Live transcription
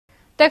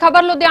ਤੇ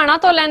ਖਬਰ ਲੁਧਿਆਣਾ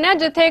ਤੋਂ ਲੈਣੇ ਆ,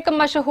 ਜਿੱਥੇ ਇੱਕ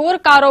ਮਸ਼ਹੂਰ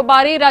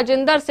ਕਾਰੋਬਾਰੀ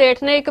ਰਾਜਿੰਦਰ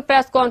ਸੇਠ ਨੇ ਇੱਕ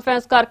ਪ੍ਰੈਸ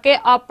ਕਾਨਫਰੰਸ ਕਰਕੇ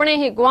ਆਪਣੇ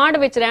ਹੀ ਗੁਆਂਢ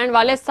ਵਿੱਚ ਰਹਿਣ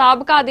ਵਾਲੇ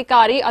ਸਾਬਕਾ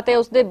ਅਧਿਕਾਰੀ ਅਤੇ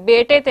ਉਸਦੇ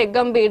ਬੇਟੇ ਤੇ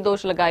ਗੰਭੀਰ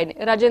ਦੋਸ਼ ਲਗਾਏ ਨੇ।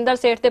 ਰਾਜਿੰਦਰ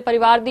ਸੇਠ ਦੇ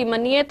ਪਰਿਵਾਰ ਦੀ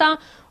ਮੰਨੀਏ ਤਾਂ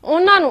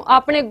ਉਹਨਾਂ ਨੂੰ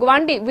ਆਪਣੇ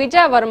ਗੁਆਂਢੀ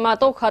ਵਿਜੇ ਵਰਮਾ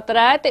ਤੋਂ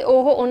ਖਤਰਾ ਹੈ ਤੇ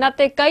ਉਹ ਉਹਨਾਂ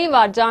ਤੇ ਕਈ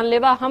ਵਾਰ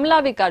ਜਾਨਲੇਵਾ ਹਮਲਾ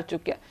ਵੀ ਕਰ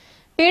ਚੁੱਕਿਆ।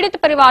 पीड़ित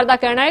परिवार का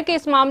कहना है कि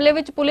इस मामले में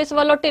पुलिस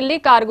वालों ढिली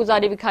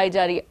कारगुजारी विखाई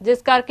जा रही है,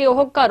 जिस करके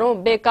वो घरों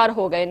बेकार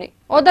हो गए ने।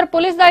 उधर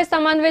पुलिस का इस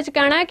संबंध में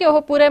कहना है कि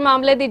वो पूरे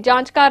मामले की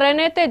जांच कर रहे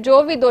हैं ते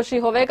जो भी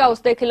दोषी होगा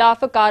उसके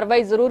खिलाफ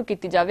कार्रवाई जरूर की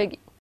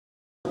जाएगी।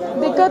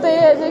 दिक्कत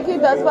ये है कि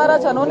 10-12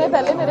 जनों ने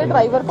पहले मेरे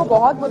ड्राइवर को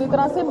बहुत बुरी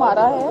तरह से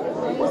मारा है।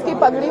 उसकी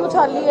पगड़ी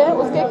उछाली है,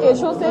 उसके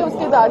केशों से,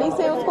 उसकी दाढ़ी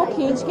से उसको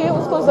खींच के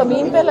उसको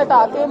जमीन पे लटा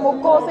के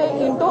मुक्कों से,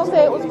 ईंटों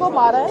से उसको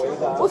मारा है।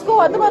 उसको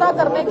अधमरा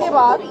करने के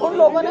बाद उन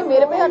लोगों ने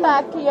मेरे पे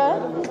अटैक किया है।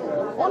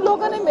 उन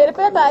लोगों ने मेरे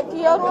पे अटैक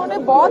किया और उन्होंने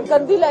बहुत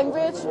गंदी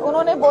लैंग्वेज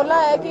उन्होंने बोला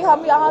है कि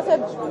हम यहाँ से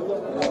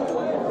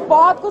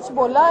बहुत कुछ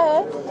बोला है।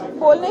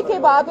 बोलने के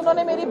बाद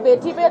उन्होंने मेरी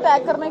बेटी पे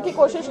अटैक करने की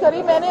कोशिश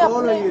करी। मैंने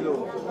अपने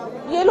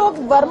ये लोग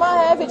वर्मा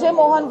है, विजय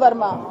मोहन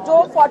वर्मा, जो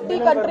 40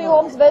 कंट्री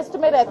होम्स वेस्ट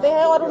में रहते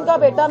हैं, और उनका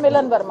बेटा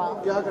मिलन वर्मा।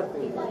 क्या करते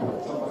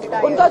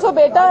हैं? उनका जो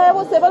बेटा है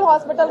वो सिविल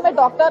हॉस्पिटल में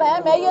डॉक्टर है।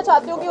 मैं ये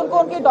चाहती हूँ कि उनको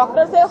उनके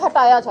डॉक्टर से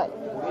हटाया जाए।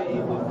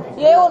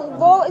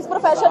 वो इस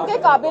प्रोफेशन के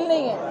काबिल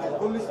नहीं है।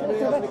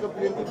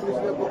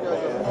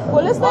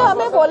 पुलिस ने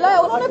हमें बोला है,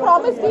 उन्होंने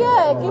प्रॉमिस किया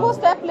है कि वो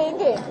स्टेप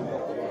लेंगे,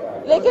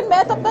 लेकिन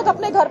मैं तब तक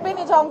अपने घर पे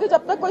नहीं जाऊंगी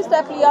जब तक कोई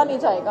स्टेप लिया नहीं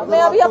जाएगा।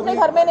 मैं अभी अपने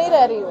घर में नहीं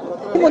रह रही हूँ।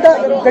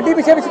 गड्डी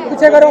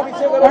पीछे करो।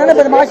 उन्होंने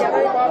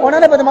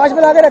बदमाश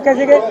बुला के रखे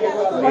थे।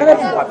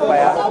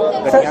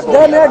 जो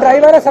मेरा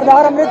ड्राइवर है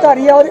सरदार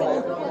अमृतधारी है और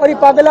ये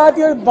पग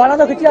लाती और बालों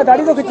तो खिंचिया,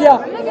 दाढ़ी तो खिंचिया।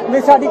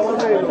 मेरी साड़ी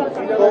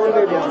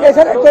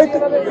सर कोई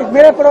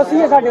मेरे पड़ोसी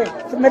है, साढ़े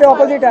मेरे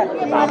ऑपोजिट है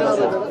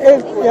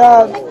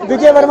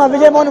विजय वर्मा,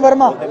 विजय मोहन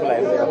वर्मा,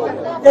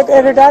 एक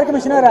रिटायर्ड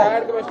कमिश्नर है।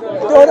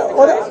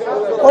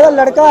 तो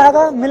लड़का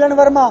है मिलन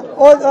वर्मा,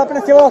 और अपने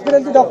सिविल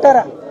हॉस्पिटल की डॉक्टर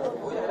है।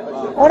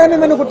 उन्होंने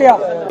मैंने कुटिया।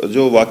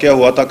 जो वाकया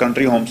हुआ था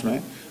कंट्री होम्स में,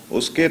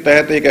 उसके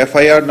तहत एक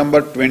FIR number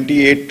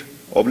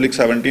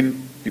 28/17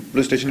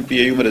 police station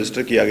PAU में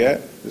रजिस्टर किया गया है।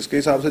 इसके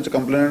हिसाब से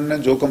कंप्लेनेंट ने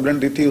जो कंप्लेंट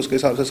दी थी उसके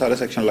हिसाब से सारे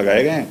सेक्शन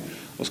लगाए गए हैं।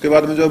 उसके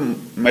बाद में जो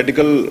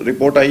मेडिकल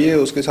रिपोर्ट आई है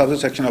उसके हिसाब से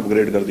सेक्शन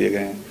अपग्रेड कर दिए गए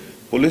हैं।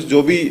 पुलिस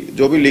जो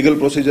भी लीगल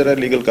प्रोसीजर है,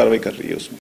 लीगल कार्रवाई कर रही है उसमें।